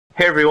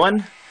Hey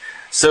everyone!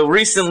 So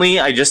recently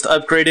I just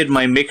upgraded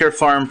my Maker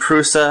Farm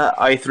Prusa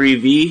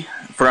i3V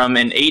from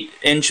an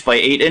 8" by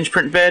 8"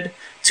 print bed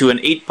to an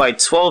 8" by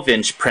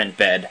 12" print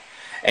bed.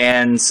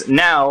 And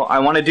now I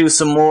want to do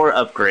some more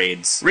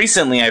upgrades.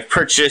 Recently I've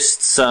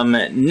purchased some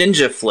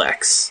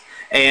Ninjaflex,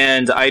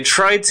 and I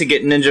tried to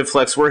get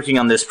Ninjaflex working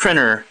on this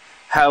printer.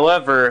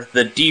 However,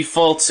 the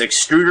default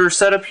extruder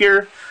setup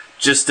here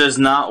just does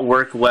not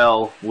work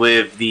well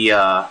with the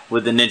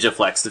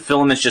Ninjaflex. The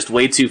filament's just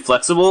way too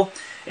flexible,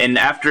 and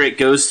after it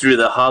goes through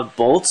the hub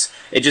bolts,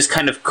 it just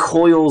kind of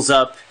coils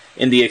up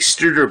in the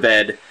extruder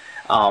bed,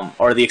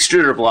 or the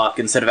extruder block,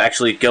 instead of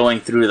actually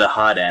going through the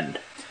hot end.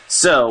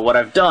 So what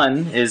I've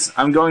done is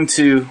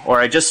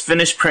I just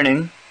finished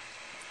printing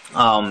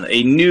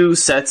a new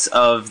set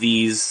of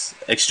these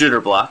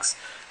extruder blocks.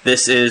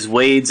 This is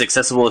Wade's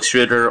accessible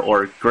extruder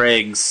or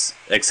Greg's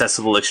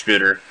accessible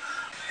extruder.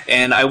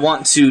 And I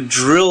want to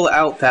drill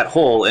out that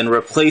hole and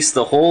replace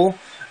the hole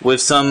with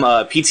some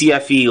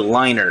PTFE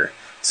liner,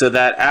 so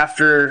that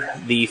after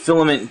the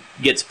filament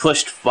gets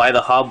pushed by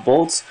the hob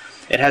bolts,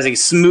 it has a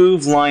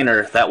smooth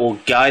liner that will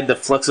guide the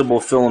flexible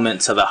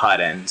filament to the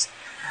hot end.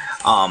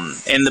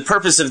 And the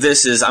purpose of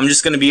this is I'm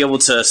just going to be able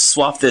to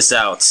swap this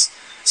out.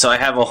 So I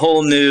have a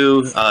whole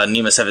new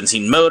NEMA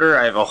 17 motor,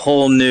 I have a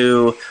whole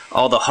new,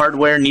 all the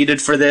hardware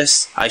needed for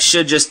this. I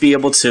should just be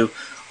able to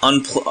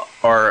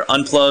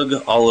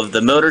unplug all of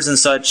the motors and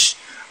such,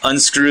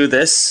 unscrew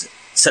this,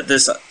 set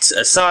this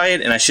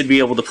aside, and I should be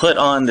able to put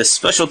on this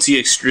specialty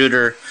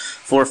extruder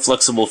for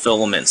flexible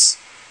filaments.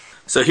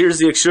 So here's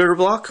the extruder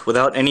block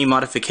without any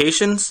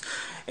modifications,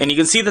 and you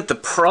can see that the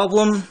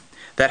problem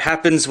that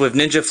happens with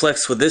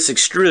Ninjaflex with this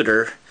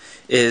extruder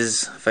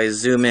is, if I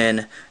zoom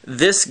in,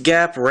 this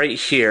gap right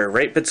here,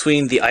 right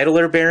between the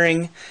idler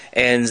bearing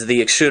and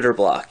the extruder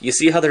block. You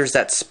see how there's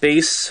that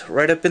space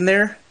right up in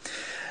there?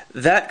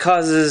 That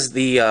causes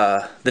the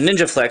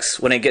Ninjaflex,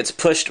 when it gets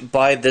pushed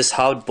by this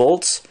hot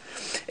bolts,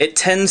 it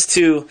tends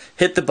to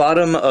hit the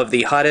bottom of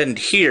the hot end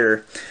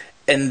here,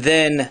 and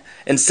then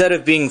instead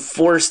of being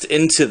forced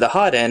into the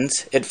hot end,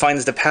 it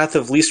finds the path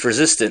of least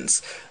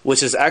resistance,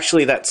 which is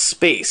actually that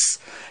space.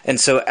 And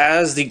so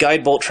as the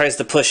guide bolt tries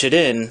to push it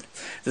in,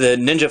 the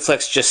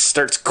Ninjaflex just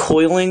starts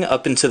coiling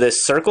up into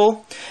this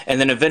circle,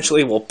 and then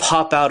eventually will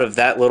pop out of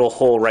that little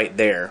hole right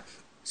there.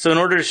 So in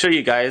order to show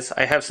you guys,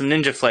 I have some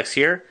Ninjaflex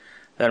here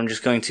that I'm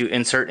just going to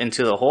insert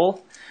into the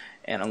hole,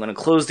 and I'm going to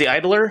close the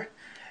idler,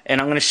 and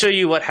I'm going to show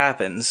you what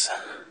happens.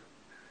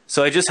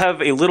 So I just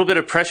have a little bit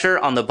of pressure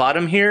on the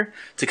bottom here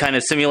to kind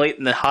of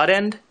simulate the hot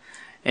end,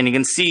 and you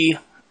can see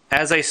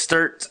as I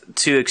start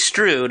to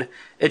extrude,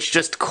 it's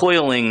just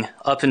coiling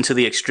up into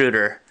the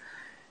extruder,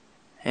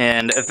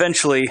 and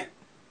eventually,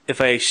 if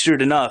I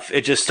extrude enough,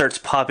 it just starts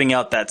popping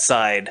out that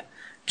side,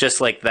 just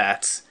like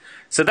that.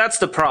 So that's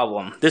the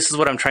problem. This is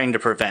what I'm trying to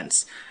prevent.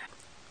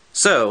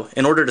 So,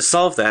 in order to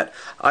solve that,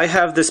 I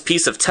have this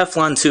piece of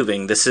Teflon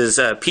tubing. This is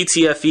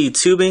PTFE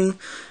tubing.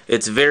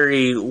 It's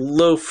very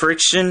low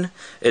friction.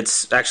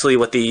 It's actually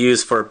what they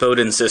use for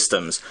Bowden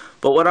systems.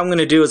 But what I'm going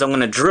to do is I'm going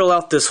to drill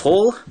out this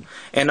hole,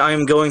 and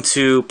I'm going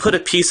to put a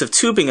piece of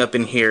tubing up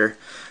in here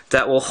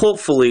that will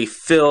hopefully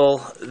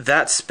fill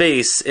that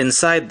space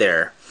inside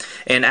there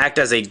and act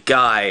as a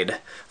guide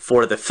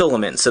for the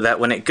filament, so that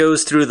when it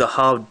goes through the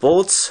hot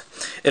bolts,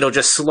 it'll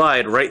just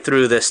slide right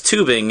through this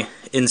tubing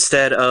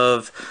instead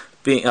of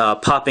being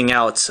popping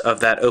out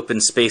of that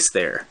open space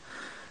there.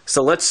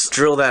 So let's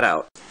drill that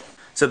out.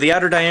 So the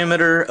outer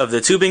diameter of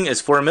the tubing is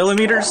 4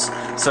 millimeters,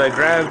 so I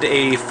grabbed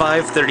a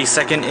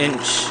 5/32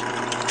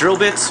 inch drill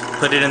bit,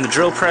 put it in the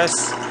drill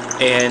press,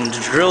 and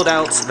drilled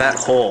out that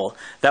hole.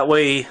 That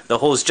way the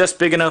hole is just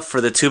big enough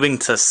for the tubing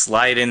to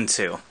slide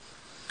into.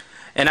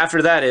 And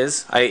after that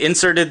I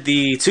inserted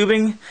the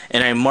tubing,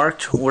 and I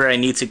marked where I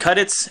need to cut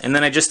it, and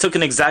then I just took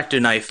an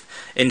X-Acto knife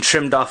and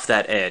trimmed off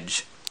that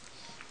edge.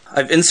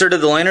 I've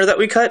inserted the liner that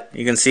we cut.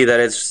 You can see that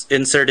it's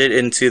inserted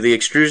into the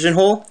extrusion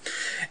hole,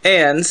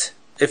 and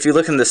if you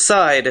look on the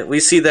side,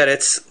 we see that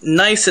it's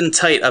nice and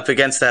tight up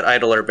against that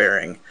idler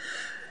bearing.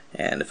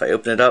 And if I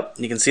open it up,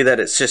 you can see that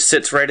it just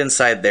sits right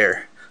inside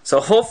there. So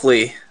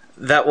hopefully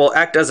that will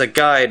act as a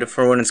guide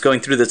for when it's going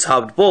through the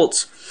top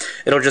bolts.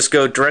 It'll just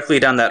go directly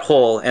down that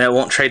hole, and it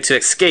won't try to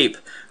escape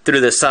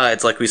through the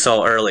sides like we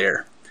saw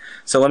earlier.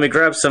 So let me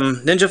grab some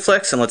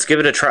Ninjaflex and let's give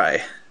it a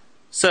try.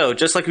 So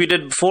just like we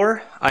did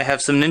before, I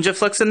have some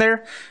Ninjaflex in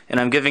there, and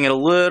I'm giving it a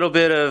little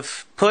bit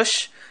of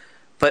push,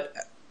 but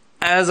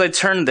as I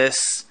turn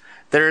this,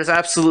 there's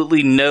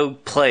absolutely no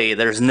play,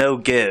 there's no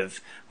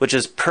give, which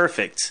is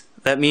perfect.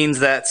 That means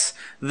that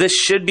this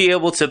should be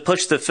able to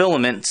push the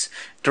filament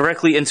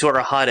directly into our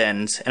hot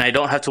end, and I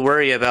don't have to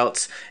worry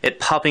about it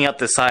popping out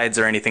the sides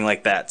or anything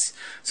like that.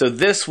 So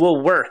this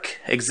will work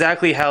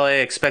exactly how I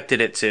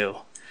expected it to.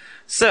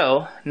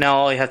 So now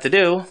all I have to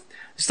do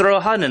is throw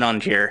a hot end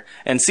on here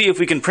and see if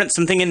we can print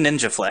something in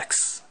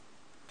Ninjaflex.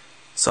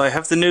 So I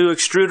have the new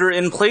extruder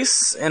in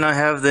place, and I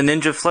have the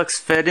Ninjaflex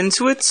fed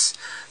into it.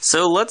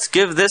 So let's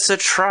give this a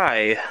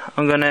try.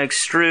 I'm going to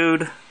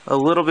extrude a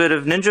little bit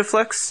of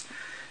Ninjaflex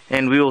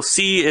and we will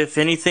see if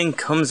anything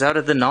comes out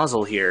of the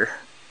nozzle here.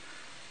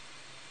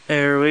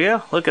 There we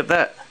go, look at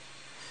that.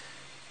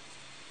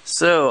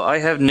 So I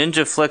have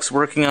Ninjaflex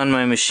working on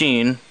my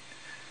machine.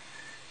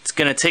 It's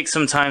going to take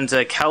some time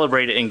to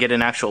calibrate it and get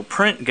an actual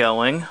print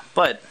going,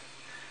 but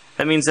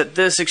that means that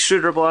this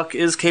extruder block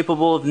is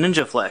capable of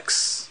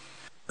Ninjaflex.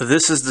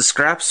 This is the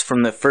scraps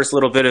from the first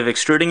little bit of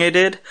extruding I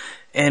did,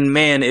 and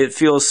man, it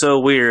feels so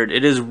weird.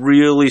 It is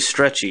really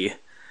stretchy.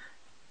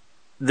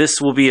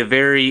 This will be a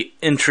very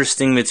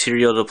interesting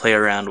material to play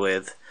around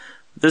with.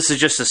 This is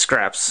just the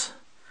scraps.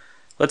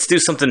 Let's do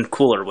something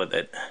cooler with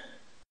it.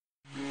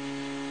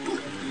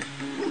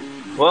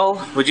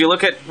 Well, would you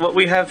look at what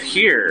we have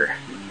here?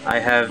 I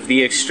have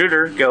the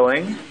extruder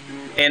going,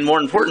 and more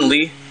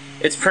importantly,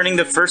 it's printing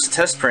the first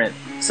test print.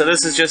 So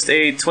this is just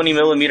a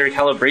 20mm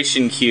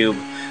calibration cube,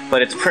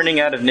 but it's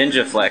printing out of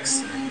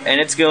Ninjaflex, and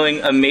it's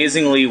going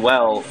amazingly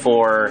well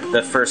for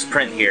the first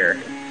print here.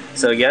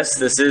 So yes,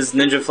 this is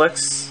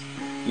Ninjaflex,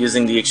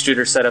 using the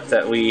extruder setup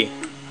that we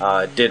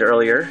did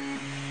earlier.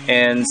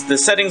 And the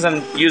settings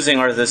I'm using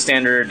are the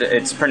standard.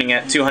 It's printing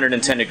at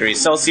 210 degrees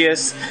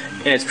Celsius,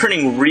 and it's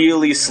printing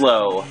really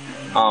slow.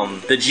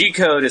 The G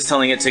code is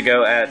telling it to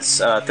go at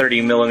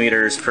 30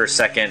 millimeters per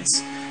second,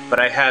 but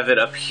I have it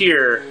up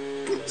here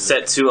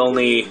set to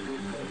only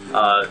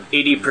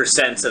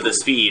 80% of the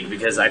speed,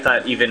 because I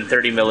thought even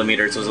 30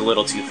 millimeters was a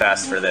little too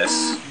fast for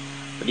this.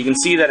 But you can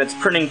see that it's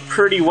printing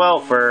pretty well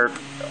for,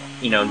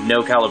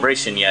 no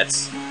calibration yet.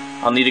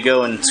 I'll need to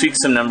go and tweak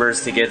some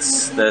numbers to get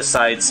the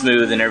side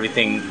smooth and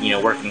everything,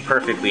 working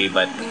perfectly,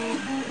 but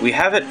we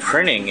have it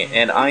printing,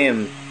 and I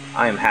am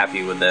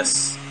happy with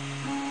this.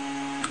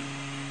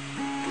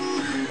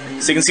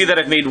 So you can see that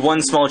I've made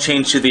one small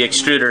change to the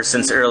extruder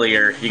since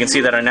earlier. You can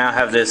see that I now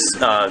have this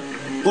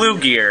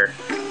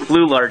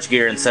blue large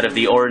gear instead of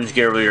the orange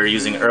gear we were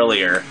using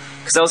earlier.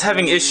 Because I was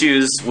having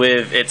issues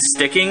with it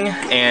sticking,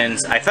 and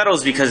I thought it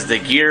was because the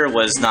gear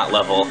was not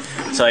level.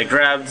 So I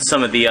grabbed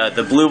some of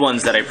the blue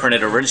ones that I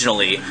printed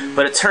originally,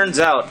 but it turns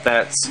out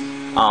that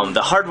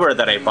the hardware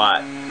that I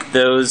bought,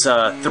 those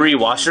 3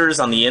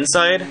 washers on the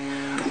inside,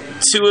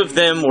 2 of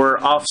them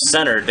were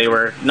off-centered. They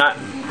were not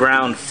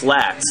ground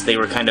flat, they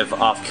were kind of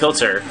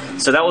off-kilter.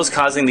 So that was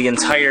causing the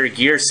entire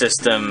gear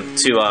system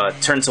to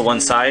turn to one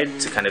side,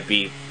 to kind of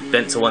be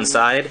bent to one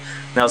side.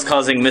 That was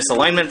causing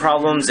misalignment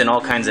problems and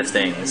all kinds of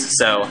things.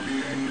 So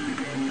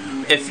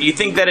if you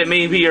think that it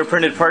may be your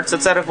printed parts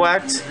that's out of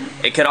whack,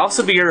 it could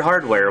also be your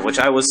hardware, which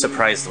I was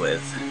surprised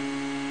with.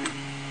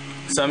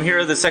 So I'm here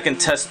with the second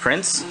test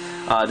prints.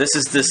 This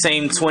is the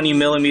same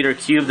 20mm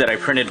cube that I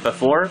printed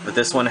before, but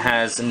this one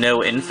has no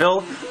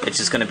infill. It's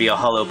just going to be a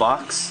hollow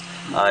box.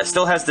 It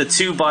still has the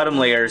 2 bottom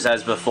layers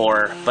as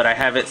before, but I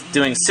have it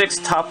doing 6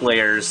 top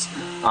layers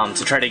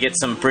to try to get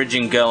some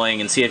bridging going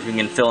and see if we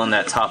can fill in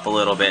that top a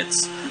little bit.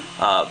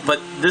 But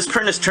this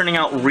print is turning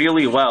out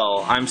really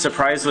well. I'm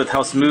surprised with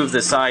how smooth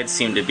the sides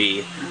seem to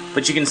be.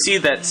 But you can see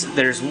that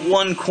there's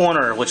one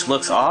corner which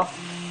looks off,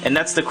 and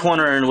that's the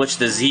corner in which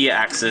the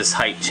Z-axis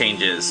height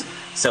changes.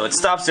 So it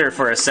stops there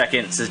for a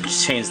second to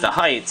change the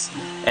height,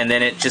 and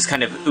then it just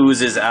kind of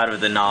oozes out of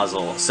the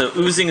nozzle. So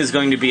oozing is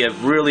going to be a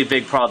really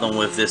big problem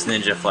with this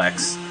Ninjaflex.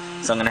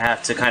 So I'm going to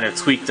have to kind of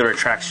tweak the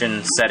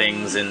retraction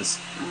settings and,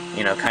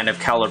 kind of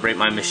calibrate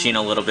my machine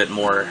a little bit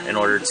more in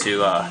order to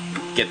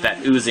get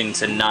that oozing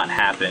to not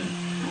happen.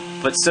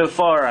 But so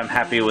far, I'm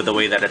happy with the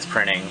way that it's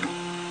printing.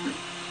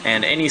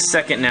 And any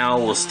second now,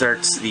 we'll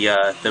start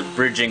the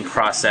bridging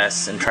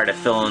process and try to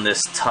fill in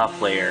this top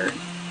layer.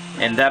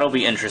 And that'll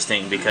be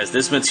interesting, because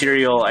this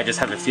material, I just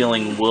have a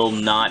feeling, will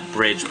not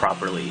bridge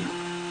properly.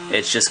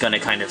 It's just going to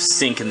kind of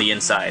sink in the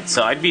inside.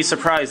 So I'd be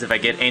surprised if I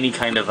get any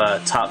kind of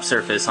a top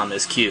surface on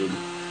this cube.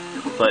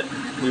 But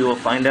we will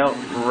find out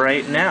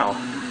right now.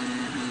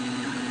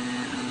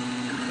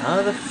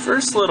 The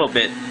first little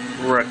bit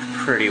worked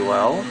pretty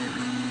well.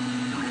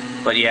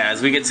 But yeah,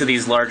 as we get to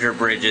these larger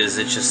bridges,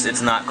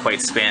 it's not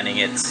quite spanning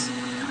it.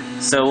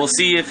 So we'll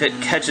see if it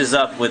catches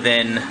up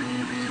within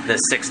the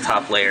 6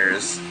 top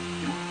layers.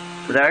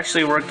 But that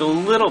actually worked a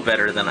little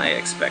better than I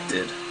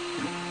expected.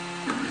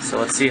 So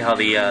let's see how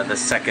the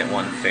second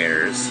one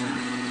fares.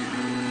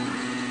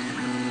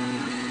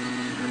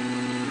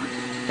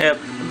 Yep,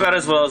 about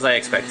as well as I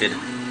expected.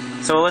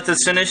 So we'll let this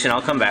finish and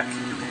I'll come back.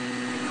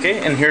 Okay,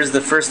 and here's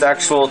the first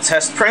actual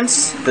test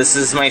prints. This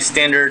is my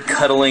standard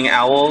cuddling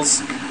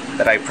owls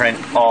that I print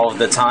all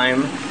the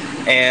time,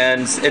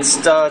 and it's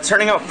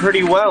turning out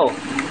pretty well.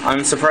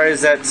 I'm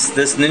surprised that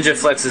this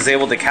Ninjaflex is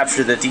able to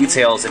capture the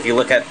details. If you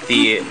look at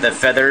the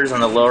feathers on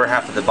the lower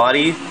half of the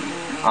body,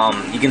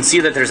 you can see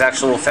that there's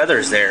actual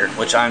feathers there,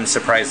 which I'm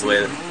surprised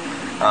with.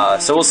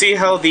 So we'll see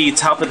how the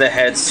top of the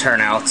heads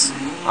turn out.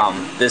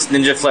 This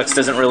Ninjaflex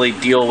doesn't really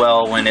deal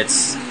well when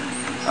it's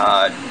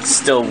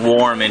still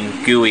warm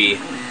and gooey.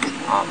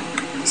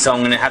 So I'm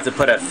going to have to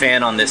put a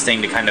fan on this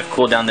thing to kind of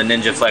cool down the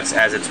Ninjaflex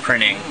as it's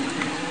printing.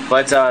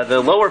 But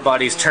the lower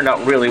bodies turned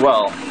out really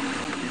well.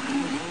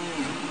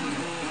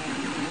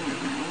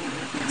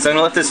 So I'm going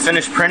to let this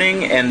finish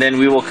printing, and then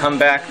we will come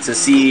back to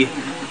see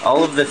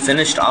all of the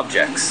finished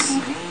objects.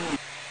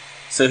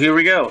 So So here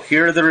we go.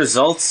 Here are the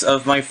results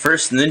of my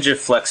first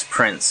Ninjaflex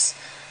prints.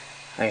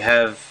 I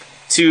have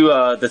two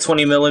the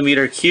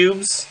 20mm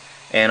cubes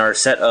and our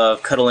set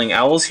of cuddling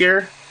owls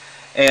here.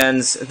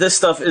 And this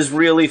stuff is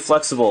really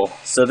flexible.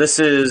 So this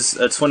is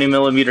a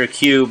 20mm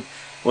cube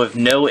with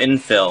no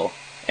infill.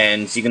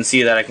 And you can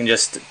see that I can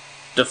just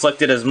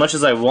deflect it as much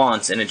as I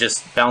want and it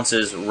just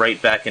bounces right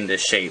back into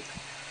shape.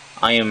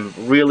 I am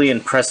really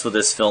impressed with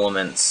this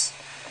filament.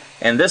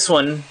 And this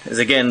one is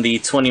again the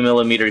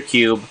 20mm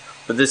cube,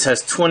 but this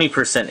has 20%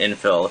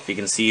 infill, if you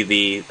can see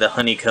the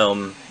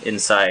honeycomb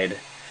inside.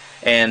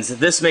 And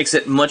this makes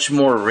it much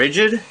more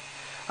rigid.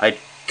 I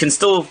can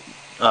still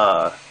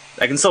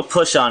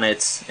push on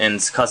it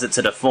and cause it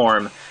to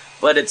deform,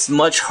 but it's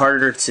much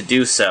harder to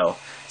do so.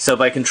 So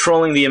by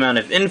controlling the amount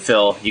of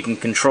infill, you can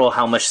control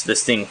how much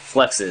this thing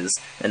flexes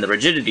and the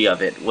rigidity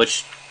of it,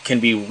 which can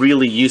be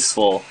really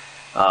useful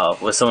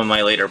with some of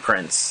my later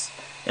prints.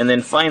 And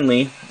then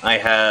finally, I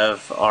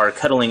have our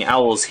cuddling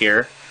owls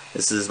here.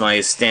 This is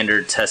my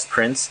standard test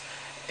print,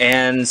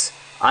 and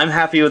I'm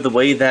happy with the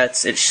way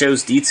that it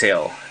shows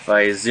detail. If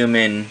I zoom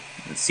in,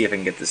 let's see if I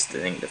can get this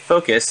thing to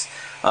focus,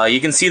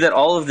 you can see that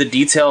all of the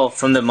detail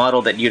from the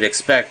model that you'd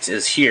expect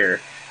is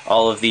here.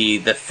 All of the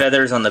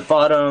feathers on the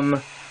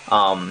bottom,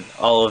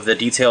 all of the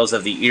details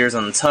of the ears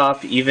on the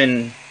top,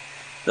 even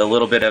the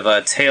little bit of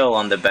a tail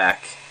on the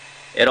back.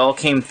 It all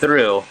came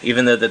through,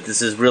 even though that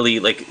this is really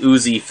like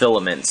oozy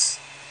filaments.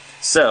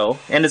 So,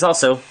 and it's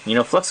also, you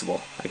know,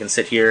 flexible. I can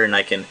sit here and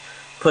I can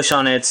push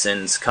on it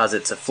and cause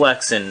it to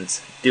flex and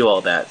do all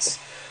that.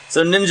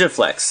 So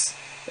Ninjaflex,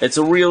 it's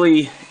a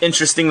really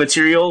interesting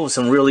material with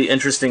some really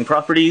interesting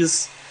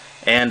properties,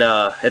 and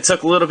it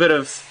took a little bit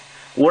of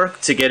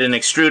work to get an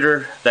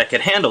extruder that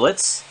could handle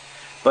it,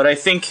 but I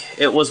think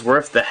it was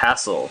worth the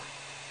hassle.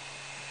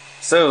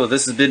 So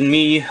this has been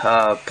me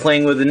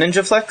playing with the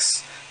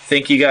Ninjaflex.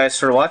 Thank you guys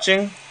for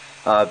watching.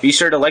 Be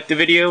sure to like the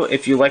video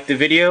if you liked the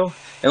video,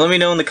 and let me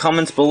know in the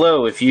comments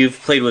below if you've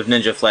played with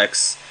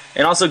Ninjaflex.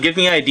 And also give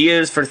me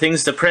ideas for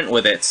things to print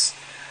with it.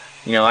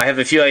 You know, I have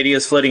a few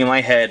ideas floating in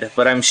my head,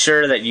 but I'm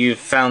sure that you've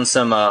found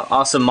some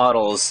awesome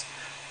models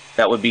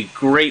that would be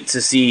great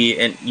to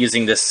see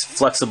using this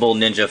flexible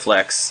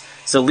Ninjaflex.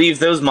 So leave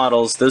those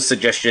models, those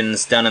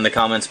suggestions down in the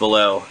comments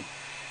below.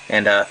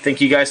 And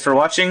thank you guys for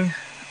watching.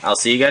 I'll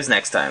see you guys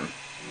next time.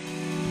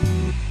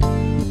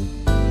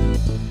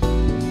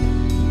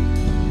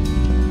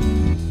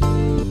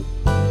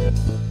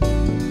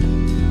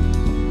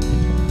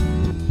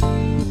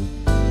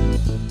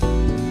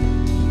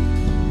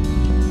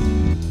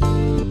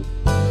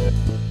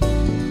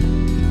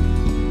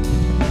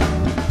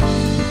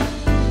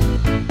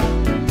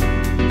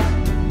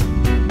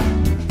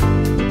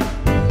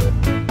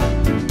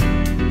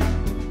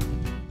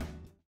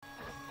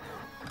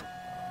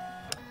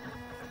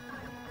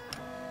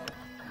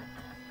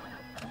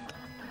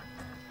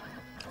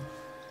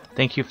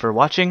 Thank you for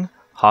watching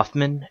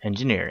Hoffman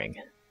Engineering.